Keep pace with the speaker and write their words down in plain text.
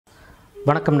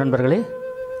வணக்கம் நண்பர்களே,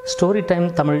 story time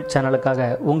Tamil சேனலுக்காக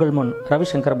உங்கள் முன்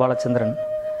ரவிசங்கர் பாலச்சந்திரன்.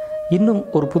 இன்னும்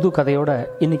ஒரு புது கதையோடு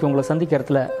இன்றைக்கி உங்களை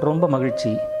சந்திக்கிறதுல ரொம்ப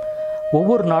மகிழ்ச்சி.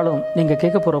 ஒவ்வொரு நாளும் நீங்கள்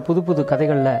கேட்க போகிற புது புது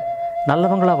கதைகளில்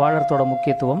நல்லவங்களாக வாழறதோட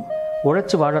முக்கியத்துவம்,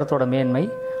 உழைச்சி வாழறதோட மேன்மை,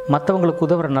 மற்றவங்களுக்கு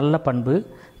உதவுற நல்ல பண்பு,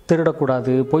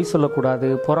 திருடக்கூடாது, பொய் சொல்லக்கூடாது,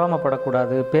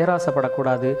 பொறாமப்படக்கூடாது,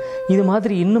 பேராசைப்படக்கூடாது, இது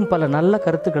மாதிரி இன்னும் பல நல்ல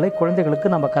கருத்துக்களை குழந்தைகளுக்கு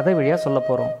நம்ம கதை வழியாக சொல்ல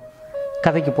போகிறோம்.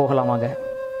 கதைக்கு போகலாமாங்க.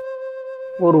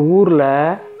 ஒரு ஊரில்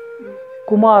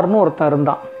குமார்னு ஒருத்தன்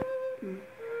இருந்தான்.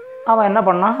 அவன் என்ன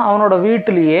பண்ணான், அவனோட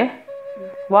வீட்டிலேயே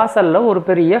வாசலில் ஒரு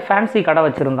பெரிய ஃபேன்சி கடை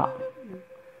வச்சுருந்தான்.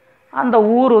 அந்த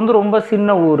ஊர் ரொம்ப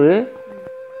சின்ன ஊர்.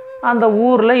 அந்த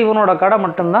ஊரில் இவனோட கடை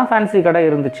மட்டும்தான் ஃபேன்சி கடை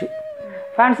இருந்துச்சு.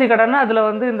 ஃபேன்சி கடைன்னா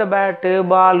அதில் இந்த பேட்டு,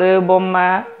 பாலு, பொம்மை,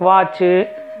 வாட்சு,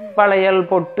 வளையல்,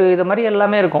 பொட்டு, இது மாதிரி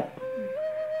எல்லாமே இருக்கும்.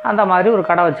 அந்த மாதிரி ஒரு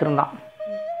கடை வச்சுருந்தான்.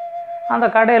 அந்த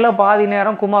கடையில் பாதி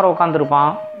நேரம் குமார்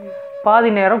உட்காந்துருப்பான், பாதி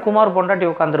நேரம் குமார் பொண்டாட்டி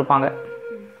உட்காந்துருப்பாங்க.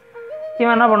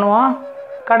 இவன் என்ன பண்ணுவான்,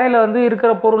 கடையில்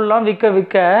இருக்கிற பொருள்லாம்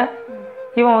விற்க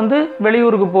இவன்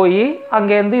வெளியூருக்கு போய்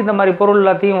அங்கேருந்து இந்த மாதிரி பொருள்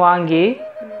எல்லாத்தையும் வாங்கி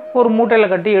ஒரு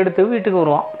மூட்டையில் கட்டி எடுத்து வீட்டுக்கு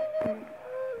வருவான்.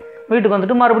 வீட்டுக்கு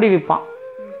வந்துட்டு மறுபடியும் விற்பான்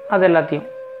அது எல்லாத்தையும்.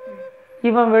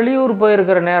 இவன் வெளியூர்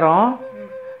போயிருக்கிற நேரம்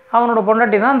அவனோட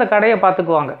பொண்டாட்டி தான் அந்த கடையை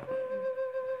பார்த்துக்குவாங்க.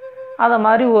 அதை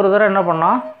மாதிரி ஒரு தடவை என்ன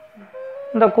பண்ணான்,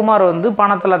 இந்த குமார்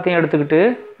பணத்தை எல்லாத்தையும் எடுத்துக்கிட்டு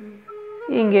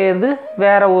இங்கேருந்து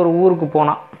வேறு ஒரு ஊருக்கு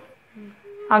போனான்,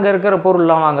 அங்கே இருக்கிற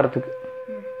பொருள்லாம் வாங்கிறதுக்கு.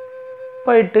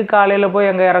 போயிட்டு காலையில் போய்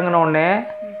அங்கே இறங்கினோடனே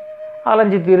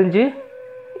அலைஞ்சி திரிஞ்சு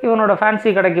இவனோட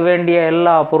ஃபேன்சி கடைக்கு வேண்டிய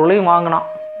எல்லா பொருளையும் வாங்கினான்.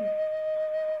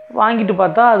 வாங்கிட்டு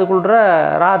பார்த்தா அதுக்குள்ள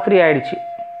ராத்திரி ஆயிடுச்சு.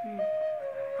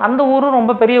 அந்த ஊரும்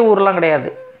ரொம்ப பெரிய ஊரெலாம்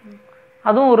கிடையாது,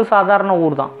 அதுவும் ஒரு சாதாரண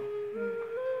ஊர் தான்.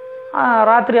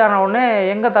 ராத்திரி ஆனவுடனே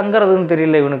எங்கே தங்குறதுன்னு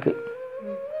தெரியல இவனுக்கு.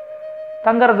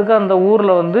 தங்கிறதுக்கு அந்த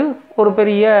ஊரில் ஒரு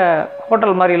பெரிய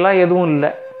ஹோட்டல் மாதிரிலாம் எதுவும் இல்லை.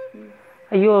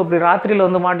 ஐயோ, இப்படி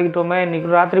ராத்திரியில் மாட்டிக்கிட்டோமே, இன்றைக்கி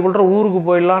ராத்திரிக்குள்ள ஊருக்கு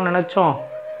போயிடலான்னு நினச்சோம்,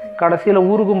 கடைசியில்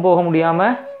ஊருக்கும் போக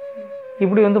முடியாமல்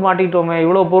இப்படி மாட்டிக்கிட்டோமே,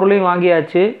 இவ்வளோ பொருளையும்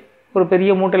வாங்கியாச்சு, ஒரு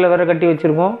பெரிய மூட்டையில் வேறு கட்டி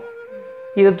வச்சுருக்கோம்,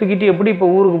 இதை தூக்கிட்டு எப்படி இப்போ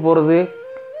ஊருக்கு போகிறது,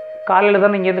 காலையில்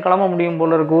தானே இங்கேருந்து கிளம்ப முடியும்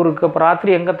போல இருக்குது ஊருக்கு, அப்போ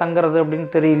ராத்திரி எங்கே தங்குறது அப்படின்னு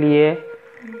தெரியலையே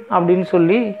அப்படின்னு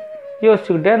சொல்லி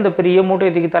யோசிச்சுக்கிட்டே அந்த பெரிய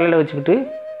மூட்டையை தூக்கி தலையில் வச்சுக்கிட்டு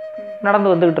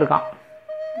நடந்து வந்துக்கிட்டு இருக்கான்.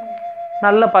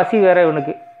 நல்ல பசி வேறு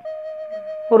இவனுக்கு.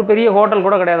 ஒரு பெரிய ஹோட்டல்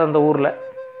கூட கிடையாது அந்த ஊரில்.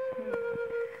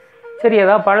 சரி,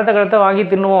 ஏதாவது பழத்தை வாங்கி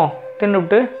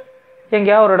தின்னுவிட்டு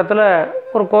எங்கேயாவது ஒரு இடத்துல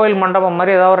ஒரு கோயில் மண்டபம்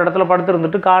மாதிரி ஏதாவது ஒரு இடத்துல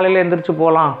படுத்துருந்துட்டு காலையில் எந்திரிச்சு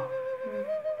போகலாம்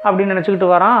அப்படின்னு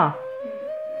நினச்சிக்கிட்டு வரான்.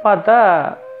 பார்த்தா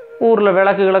ஊரில்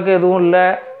விளக்கு எதுவும் இல்லை,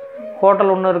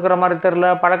 ஹோட்டல் ஒன்றும் இருக்கிற மாதிரி தெரில,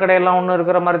 பழக்கடையெல்லாம் ஒன்றும்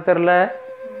இருக்கிற மாதிரி தெரில.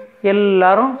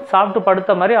 எல்லோரும் சாப்பிட்டு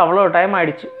படுத்த மாதிரி அவ்வளோ டைம்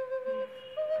ஆகிடுச்சு.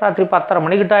 ராத்திரி 10:30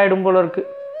 மணிக்கிட்ட ஆகிடும் போல இருக்குது.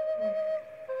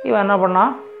 இவன் என்ன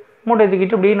பண்ணான், மூட்டை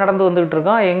தூக்கிட்டு இப்படி நடந்து வந்துக்கிட்டு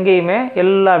இருக்கான். எங்கேயுமே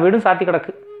எல்லா வீடும் சாத்தி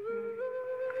கிடக்கு.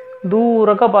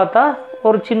 தூரக்க பார்த்தா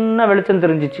ஒரு சின்ன வெளிச்சம்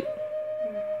தெரிஞ்சிச்சு,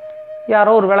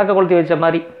 யாரோ ஒரு விளக்கை கொளுத்தி வச்ச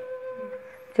மாதிரி.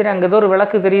 சரி, அங்கே ஏதோ ஒரு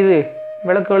விளக்கு தெரியுது,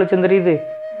 விளக்கு வெளிச்சம் தெரியுது,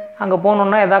 அங்கே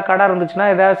போனோன்னா எதாவது கடை இருந்துச்சுன்னா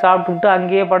எதாவது சாப்பிட்டுக்கிட்டு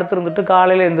அங்கேயே படுத்துருந்துட்டு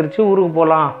காலையில் எழுந்திரிச்சு ஊருக்கு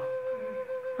போகலாம்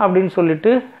அப்படின்னு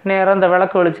சொல்லிட்டு நேராக அந்த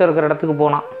விளக்கு வெளிச்சம் இருக்கிற இடத்துக்கு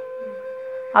போனான்.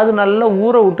 அது நல்ல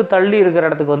ஊரை விட்டு தள்ளி இருக்கிற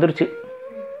இடத்துக்கு வந்துருச்சு.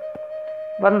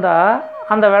 வந்தால்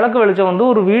அந்த விளக்கு வெளிச்சம்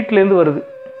ஒரு வீட்டிலேருந்து வருது.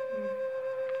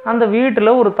 அந்த வீட்டில்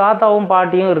ஒரு தாத்தாவும்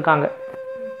பாட்டியும் இருக்காங்க.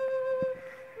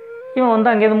 இவன்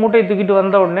அங்கேருந்து மூட்டையை தூக்கிட்டு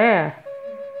வந்த உடனே,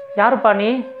 யாருப்பா நீ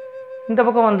இந்த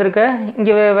பக்கம் வந்திருக்க,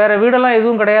 இங்கே வேறு வீடெல்லாம்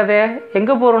எதுவும் கிடையாதே,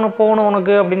 எங்கே போகணும்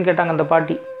உனக்கு அப்படின்னு கேட்டாங்க அந்த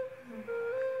பாட்டி.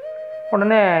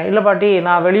 உடனே, இல்லை பாட்டி,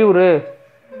 நான் வெளியூர்,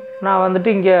 நான்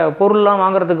இங்கே பொருள்லாம்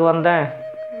வாங்குறதுக்கு வந்தேன்,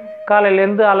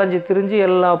 காலையிலேருந்து அலைஞ்சி திரிஞ்சு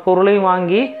எல்லா பொருளையும்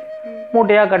வாங்கி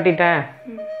மூட்டையாக கட்டிட்டேன்,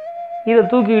 இதை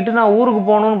தூக்கிக்கிட்டு நான் ஊருக்கு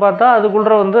போகணுன்னு பார்த்தா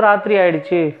அதுக்குள்ளே ராத்திரி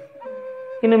ஆகிடுச்சு,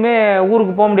 இனிமே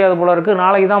ஊருக்கு போக முடியாது போல இருக்குது,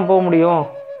 நாளைக்கு தான் போக முடியும்,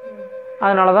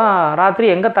 அதனால தான் ராத்திரி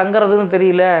எங்கே தங்குறதுன்னு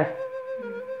தெரியல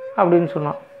அப்படின்னு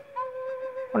சொன்னான்.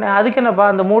 உடனே, அதுக்கு என்னப்பா,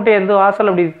 அந்த மூட்டையை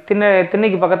வாசல் அப்படி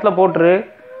திண்ணைக்கு பக்கத்தில்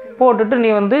போட்டுட்டு நீ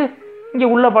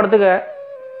இங்கே உள்ளே படுத்துக்க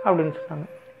அப்படின்னு சொன்னாங்க.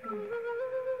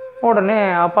 உடனே,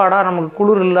 அப்பாடா நமக்கு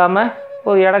குளிர் இல்லாமல்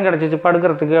ஒரு இடம் கிடச்சிச்சு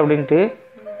படுக்கிறதுக்கு அப்படின்ட்டு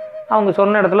அவங்க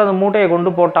சொன்ன இடத்துல அந்த மூட்டையை கொண்டு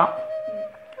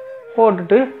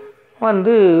போட்டுட்டு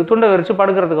துண்டை விரித்து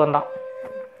படுக்கிறதுக்கு வந்தான்.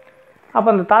 அப்போ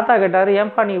அந்த தாத்தா கேட்டார்,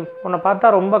 ஏன்பா நீ உன்னை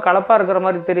பார்த்தா ரொம்ப களைப்பாக இருக்கிற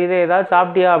மாதிரி தெரியுது, ஏதாவது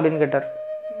சாப்பிட்டியா அப்படின்னு கேட்டார்.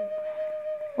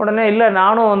 உடனே, இல்லை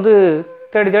நானும்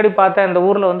தேடி பார்த்தேன், இந்த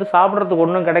ஊரில் சாப்பிட்றதுக்கு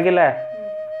ஒன்றும் கிடைக்கல,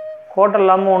 ஹோட்டல்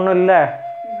இல்லாமல் ஒன்றும் இல்லை,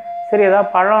 சரி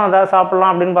ஏதாவது பழம் ஏதாவது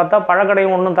சாப்பிட்லாம் அப்படின்னு பார்த்தா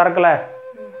பழக்கடையும் ஒன்றும் திறக்கலை,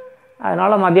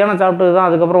 அதனால் மத்தியானம் சாப்பிட்டது தான்,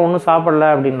 அதுக்கப்புறம் ஒன்றும்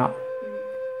சாப்பிடல அப்படின்னா.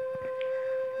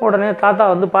 உடனே தாத்தா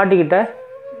பாட்டிக்கிட்ட,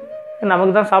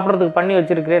 நமக்கு தான் சாப்பிட்றதுக்கு பண்ணி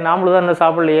வச்சுருக்கிறேன், நாமளும் தான் இன்னும்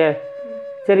சாப்பிட்லையே,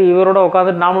 சரி இவரோட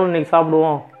உட்காந்துட்டு நாமளும் இன்றைக்கி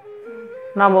சாப்பிடுவோம்,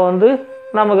 நாம்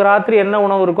நமக்கு ராத்திரி என்ன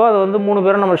உணவு இருக்கோ அதை 3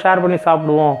 பேரும் நம்ம ஷேர் பண்ணி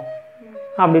சாப்பிடுவோம்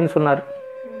அப்படின்னு சொன்னார்.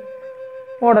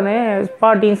 உடனே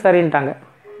பாட்டியும் சரின்ட்டாங்க.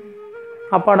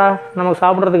 அப்பாடா நமக்கு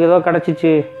சாப்பிட்றதுக்கு ஏதோ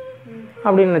கிடச்சிச்சு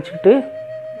அப்படின்னு நினச்சிக்கிட்டு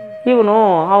இவனும்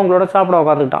அவங்களோட சாப்பிட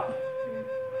உக்காந்துக்கிட்டான்.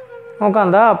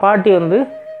 உட்காந்தா பாட்டி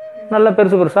நல்ல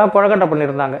பெருசு பெருசாக கொழக்கட்டை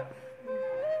பண்ணியிருந்தாங்க.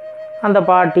 அந்த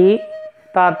பாட்டி,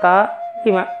 தாத்தா,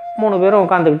 இவன் 3 பேரும்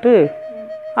உட்காந்துக்கிட்டு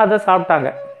அதை சாப்பிட்டாங்க.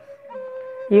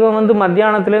 இவன்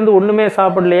மத்தியானத்துலேருந்து ஒன்றுமே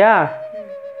சாப்பிடலையா,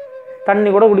 தண்ணி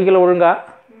கூட குடிக்கல ஒழுங்கா.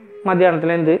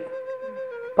 மத்தியானத்துலேருந்து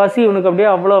பசி இவனுக்கு அப்படியே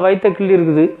அவ்வளோ வயிற்ற கிள்ளி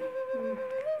இருக்குது.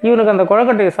 இவனுக்கு அந்த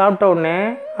கொழக்கட்டையை சாப்பிட்ட உடனே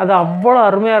அது அவ்வளோ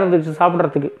அருமையாக இருந்துச்சு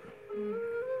சாப்பிட்றதுக்கு.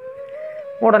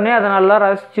 உடனே அதை நல்லா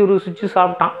ரசித்து ருசித்து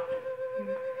சாப்பிட்டான்.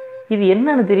 இது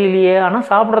என்னன்னு தெரியலையே, ஆனால்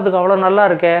சாப்பிட்றதுக்கு அவ்வளோ நல்லா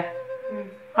இருக்கே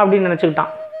அப்படின்னு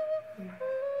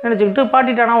நினச்சிக்கிட்டு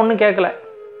பாட்டிட்டானா ஒன்றும் கேட்கல.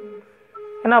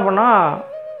 என்ன பண்ணால்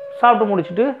சாப்பிட்டு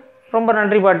முடிச்சுட்டு ரொம்ப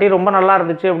நன்றி பாட்டி, ரொம்ப நல்லா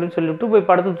இருந்துச்சு அப்படின்னு சொல்லிவிட்டு போய்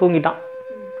படுத்து தூங்கிட்டான்.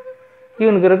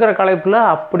 இவனுக்கு இருக்கிற களைப்பில்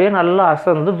அப்படியே நல்லா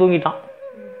அசந்து தூங்கிட்டான்.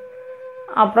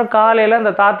 அப்புறம் காலையில்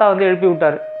அந்த தாத்தா எழுப்பி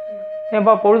விட்டார்.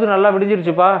 ஏன்பா பொழுது நல்லா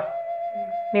விடிஞ்சிருச்சுப்பா,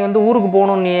 நீ ஊருக்கு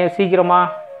போகணும், நீ சீக்கிரமா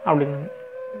அப்படின்னு.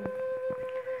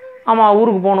 ஆமாம்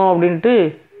ஊருக்கு போகணும் அப்படின்ட்டு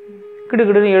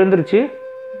கிடுக்கிடுன்னு எழுந்திருச்சு.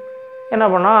 என்ன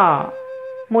பண்ணால்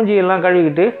மூஞ்சியெல்லாம்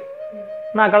கழுவிக்கிட்டு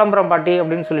நான் கிளம்புறேன் பாட்டி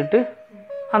அப்படின்னு சொல்லிட்டு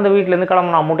அந்த வீட்டிலேருந்து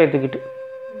கிளம்புனான் மூட்டையை தூக்கிட்டு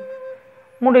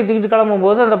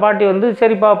கிளம்பும்போது அந்த பாட்டி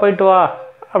சரிப்பா போயிட்டு வா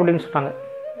அப்படின்னு சொன்னாங்க.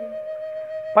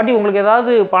 பாட்டி உங்களுக்கு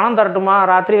ஏதாவது பணம் தரட்டுமா,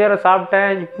 ராத்திரி வேறு சாப்பிட்டேன்,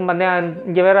 மத்தியானம்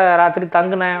இங்கே வேறு ராத்திரி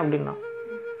தங்குனேன் அப்படின்னா.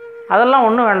 அதெல்லாம்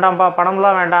ஒன்றும் வேண்டாம்ப்பா,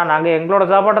 பணம்லாம் வேண்டாம், நாங்கள் எங்களோட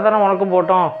சாப்பாட்டை தானே உனக்கும்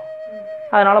போட்டோம்,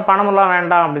 அதனால் பணமெல்லாம்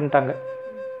வேண்டாம் அப்படின்ட்டாங்க.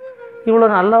 இவ்வளோ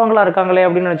நல்லவங்களாக இருக்காங்களே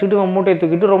அப்படின்னு நினச்சிக்கிட்டு இவன் மூட்டையை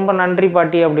தூக்கிட்டு ரொம்ப நன்றி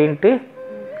பாட்டி அப்படின்ட்டு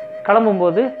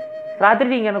கிளம்பும்போது, ராத்திரி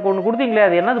நீங்கள் எனக்கு ஒன்று கொடுத்தீங்களே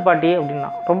அது என்னது பாட்டி அப்படின்னா.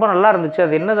 ரொம்ப நல்லா இருந்துச்சு,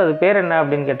 அது என்னது, அது பேர் என்ன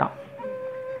அப்படின்னு கேட்டான்.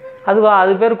 அதுவா,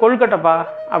 அது பேர் கொழுக்கட்டைப்பா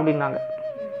அப்படின்னாங்க.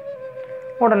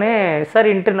 உடனே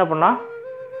சரின்ட்டு என்ன பண்ணால்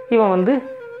இவன்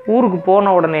ஊருக்கு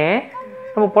போன உடனே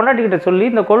நம்ம பொண்டாட்டிக்கிட்ட சொல்லி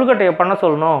இந்த கொழுக்கட்டையை பண்ண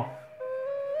சொல்லணும்,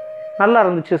 நல்லா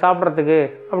இருந்துச்சு சாப்பிட்றதுக்கு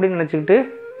அப்படின்னு நினச்சிக்கிட்டு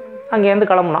அங்கேருந்து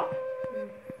கிளம்புனான்.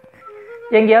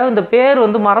 எங்கேயாவது இந்த பேர்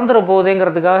மறந்துட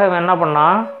போகுதுங்கிறதுக்காக அவன் என்ன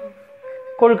பண்ணான்,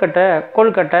 கொழுக்கட்டை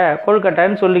கொழுக்கட்டை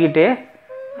கொழுக்கட்டைன்னு சொல்லிக்கிட்டு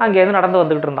அங்கேருந்து நடந்து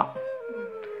வந்துக்கிட்டு இருந்தான்.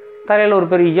 தலையில் ஒரு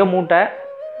பெரிய மூட்டை,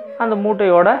 அந்த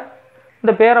மூட்டையோட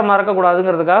இந்த பேரை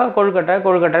மறக்கக்கூடாதுங்கிறதுக்காக கொழுக்கட்டை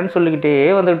கொழுக்கட்டைன்னு சொல்லிக்கிட்டே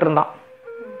வந்துக்கிட்டு இருந்தான்.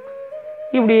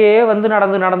 இப்படியே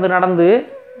நடந்து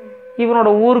இவனோட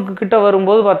ஊருக்கு கிட்ட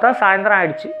வரும்போது பார்த்தா சாயந்தரம்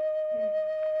ஆயிடுச்சு.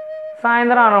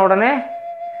 சாயந்தரம் ஆன உடனே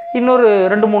இன்னொரு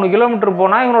 2-3 கிலோமீட்டர்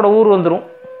போனால் இவனோட ஊர் வந்துடும்.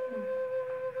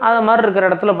 அது மாதிரி இருக்கிற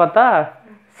இடத்துல பார்த்தா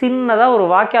சின்னதாக ஒரு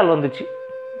வாய்க்கால் வந்துச்சு.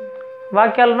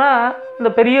 வாய்க்கால்னால் இந்த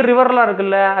பெரிய ரிவர்லாம்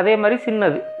இருக்குல்ல, அதே மாதிரி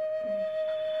சின்னது.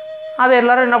 அதை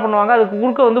எல்லோரும் என்ன பண்ணுவாங்க, அதுக்கு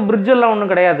குறுக்க பிரிட்ஜெல்லாம்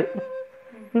ஒன்றும் கிடையாது,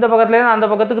 இந்த பக்கத்துலேருந்து அந்த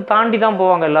பக்கத்துக்கு தாண்டி தான்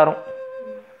போவாங்க எல்லோரும்.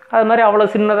 அது மாதிரி அவ்வளோ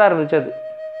சின்னதாக இருந்துச்சு அது.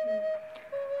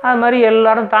 அது மாதிரி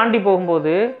எல்லோரும் தாண்டி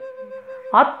போகும்போது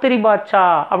ஆத்திரி பாட்சா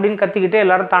அப்படின்னு கத்திக்கிட்டே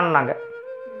எல்லோரும் தாண்டினாங்க.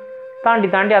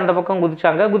 தாண்டி அந்த பக்கம்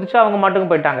குதிச்சு அவங்க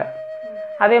மாட்டுக்கும் போயிட்டாங்க.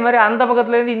 அதே மாதிரி அந்த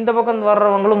பக்கத்துலேருந்து இந்த பக்கம்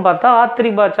வர்றவங்களும் பார்த்தா ஆத்திரி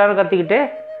பாட்சான்னு கத்திக்கிட்டே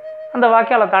அந்த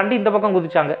வாய்க்காலை தாண்டி இந்த பக்கம்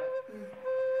குதிச்சாங்க.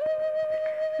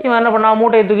 இவன் என்ன பண்ணா,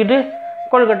 மூட்டையை தூக்கிட்டு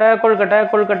கொழுக்கட்டை கொழுக்கட்டை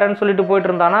கொழுக்கட்டைன்னு சொல்லிட்டு போயிட்டு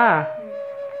இருந்தானா.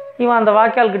 இவன் அந்த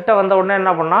வாய்க்கால் கிட்ட வந்த உடனே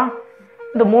என்ன பண்ணான்,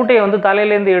 இந்த மூட்டையை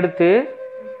தலையிலேருந்து எடுத்து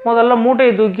முதல்ல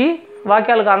மூட்டையை தூக்கி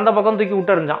வாய்க்காலுக்கு அந்த பக்கம் தூக்கி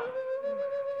விட்டுறிஞ்சான்.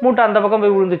 மூட்டை அந்த பக்கம்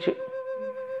போய் விழுந்துச்சு.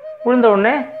 விழுந்த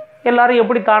உடனே எல்லாரும்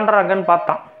எப்படி தாண்டுறாங்கன்னு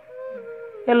பார்த்தான்.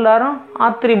 எல்லாரும்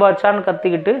ஆத்திரி பாட்சான்னு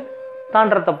கத்திக்கிட்டு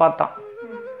தாண்டறதை பார்த்தான்.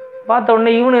 பார்த்த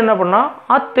உடனே இவனு என்ன பண்ணான்,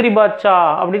 ஆத்திரி பாட்சா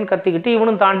அப்படின்னு கத்திக்கிட்டு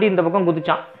இவனும் தாண்டி இந்த பக்கம்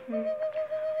குதிச்சான்.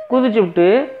 குதிச்சு விட்டு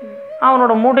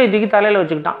அவனோட மூட்டையை தூக்கி தலையில்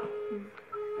வச்சுக்கிட்டான்.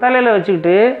 தலையில்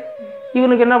வச்சுக்கிட்டு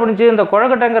இவனுக்கு என்ன பண்ணிச்சு, இந்த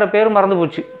கொழக்கட்டைங்கிற பேர் மறந்து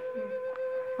போச்சு.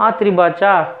 ஆத்திரி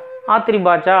பாட்சா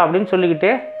அப்படின்னு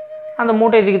சொல்லிக்கிட்டே அந்த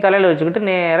மூட்டையை தூக்கி தலையில் வச்சுக்கிட்டு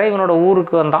நேராக இவனோட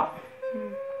ஊருக்கு வந்தான்.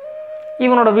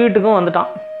 இவனோட வீட்டுக்கும்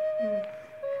வந்துட்டான்.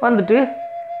 வந்துட்டு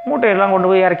மூட்டையெல்லாம் கொண்டு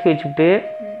போய் இறக்கி வச்சுக்கிட்டு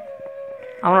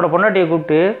அவனோட பொண்டாட்டியை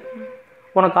கூப்பிட்டு,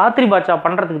 உனக்கு ஆத்திரி பாட்சா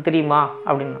பண்ணுறதுக்கு தெரியுமா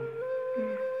அப்படின்னா.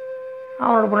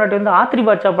 அவனோட பொண்டாட்டி ஆத்திரி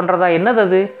பாட்சா பண்ணுறதா, என்னது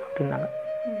அது அப்படின்னாங்க.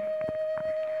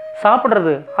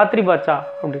 சாப்பிட்றது ஆத்திரி பாட்சா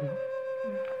அப்படின்னா.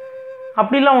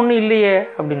 அப்படிலாம் ஒன்றும் இல்லையே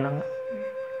அப்படின்னாங்க.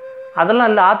 அதெல்லாம்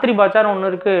இல்லை, ஆத்திரி பாட்சான்னு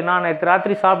ஒன்று இருக்குது, நான் நேற்று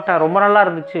ராத்திரி சாப்பிட்டேன், ரொம்ப நல்லா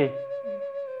இருந்துச்சு,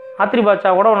 ஆத்திரி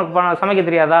பாட்சா கூட உனக்கு சமைக்க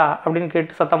தெரியாதா அப்படின்னு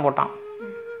கேட்டு சத்தம் போட்டான்.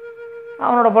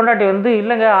 அவனோட பொண்டாட்டி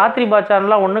இல்லைங்க ஆத்திரி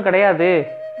பாட்சான்லாம் ஒன்றும் கிடையாது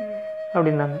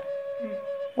அப்படின்னாங்க.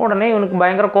 உடனே இவனுக்கு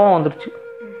பயங்கர கோவம் வந்துருச்சு.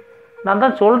 நான்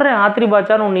தான் சொல்கிறேன் ஆத்திரி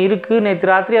பாச்சான்னு ஒன்று இருக்குது,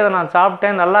 நேற்று ராத்திரி அதை நான்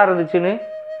சாப்பிட்டேன், நல்லா இருந்துச்சுன்னு.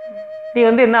 நீ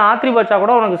வந்து என்ன ஆத்திரி பாச்சா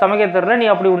கூட உனக்கு சமைக்க தெரில, நீ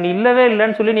அப்படி ஒன்று இல்லவே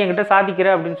இல்லைன்னு சொல்லி நீ என்கிட்ட சாதிக்கிற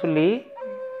அப்படின்னு சொல்லி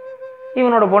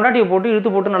இவனோட பொண்டாட்டியை போட்டு இழுத்து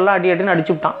போட்டு நல்லா அடி அடின்னு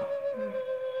அடிச்சுவிட்டான்.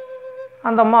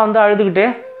 அந்த அம்மா வந்து அழுதுகிட்டே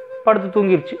படுத்து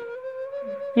தூங்கிருச்சு.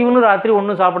 இவனும் ராத்திரி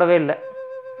ஒன்றும் சாப்பிடவே இல்லை.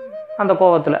 அந்த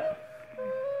கோவத்தில்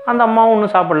அந்த அம்மாவும்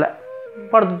ஒன்றும் சாப்பிடல,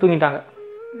 படுத்து தூங்கிட்டாங்க.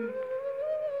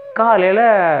 காலையில்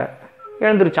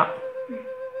எழுந்திருச்சான்.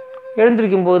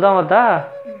 எழுந்திருக்கும் போது தான் பார்த்தா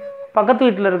பக்கத்து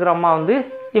வீட்டில் இருக்கிற அம்மா வந்து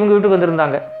இவங்க வீட்டுக்கு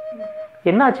வந்திருந்தாங்க.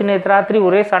 என்னாச்சு நேற்று ராத்திரி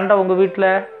ஒரே சண்டை உங்கள்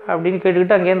வீட்டில் அப்படின்னு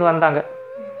கேட்டுக்கிட்டு அங்கேருந்து வந்தாங்க.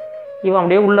 இவன்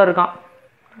அப்படியே உள்ளே இருக்கான்.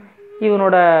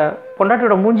 இவனோட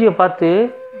பொண்டாட்டியோட மூஞ்சியை பார்த்து,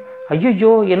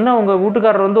 ஐயோ என்ன உங்கள்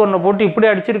வீட்டுக்காரர் வந்து உன்னை போட்டு இப்படி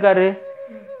அடிச்சிருக்காரு,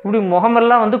 இப்படி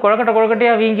முகமெல்லாம் வந்து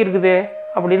குழக்கட்டையாக வீங்கியிருக்குது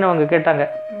அப்படின்னு அவங்க கேட்டாங்க.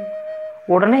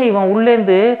 உடனே இவன்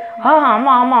உள்ளேருந்து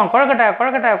ஆமாம்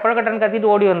குழக்கட்டைன்னு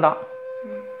கத்திட்டு ஓடி வந்தான்.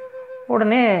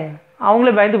 உடனே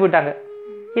அவங்களே பயந்து போயிட்டாங்க.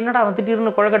 என்னடா அவன்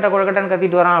திடீர்னு குழக்கட்டைன்னு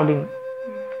கத்திட்டு வரான் அப்படின்னு.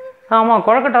 ஆமாம்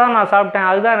குழக்கட்டை தான் நான் சாப்பிட்டேன்,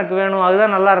 அதுதான் எனக்கு வேணும்,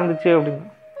 அதுதான் நல்லா இருந்துச்சு அப்படின்னு.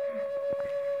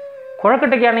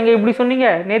 குழக்கட்டைக்கா நீங்கள் இப்படி சொன்னீங்க,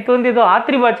 நேற்று வந்து ஏதோ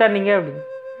ஆத்திரி பாச்சா நீங்கள் அப்படின்னு.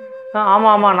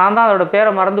 ஆமாம் நான் தான் அதோட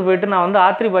பேரை மறந்து போயிட்டு நான் வந்து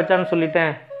ஆத்திரி பாச்சான்னு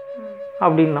சொல்லிட்டேன்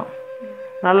அப்படின்னா.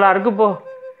 நல்லா இருக்குப்போ,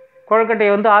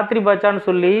 குழக்கட்டையை வந்து ஆத்திரி பாச்சான்னு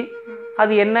சொல்லி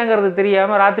அது என்னங்கிறது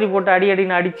தெரியாமல் ராத்திரி போட்டு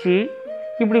அடின்னு அடித்து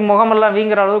இப்படி முகமெல்லாம்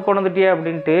வீங்குற அளவுக்கு கொண்டு வந்துட்டியே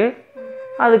அப்படின்ட்டு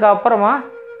அதுக்கப்புறமா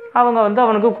அவங்க வந்து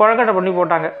அவனுக்கு குழக்கட்டை பண்ணி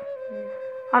போட்டாங்க.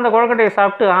 அந்த குழக்கட்டையை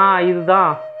சாப்பிட்டு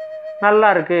இதுதான் நல்லா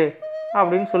இருக்குது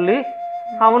அப்படின்னு சொல்லி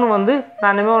அவனும் வந்து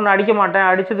நான் இனிமேல் ஒன்று அடிக்க மாட்டேன்,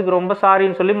 அடித்ததுக்கு ரொம்ப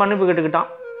சாரின்னு சொல்லி மன்னிப்பு கேட்டுக்கிட்டான்.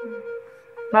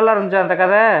 நல்லா இருந்துச்சு அந்த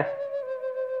கதை.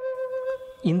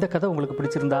 இந்த கதை உங்களுக்கு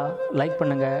பிடிச்சிருந்தா லைக்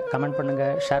பண்ணுங்கள், கமெண்ட்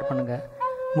பண்ணுங்கள், ஷேர் பண்ணுங்கள்.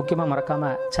 முக்கியமாக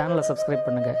மறக்காமல் சேனலை சப்ஸ்கிரைப்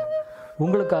பண்ணுங்கள்.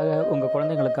 உங்களுக்காக, உங்கள்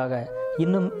குழந்தைங்களுக்காக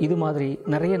இன்னும் இது மாதிரி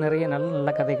நிறைய நல்ல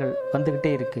நல்ல கதைகள்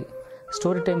வந்துக்கிட்டே இருக்குது.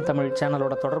 ஸ்டோரி டைம் தமிழ்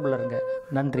சேனலோட தொடர்பில் இருங்க.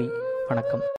 நன்றி, வணக்கம்.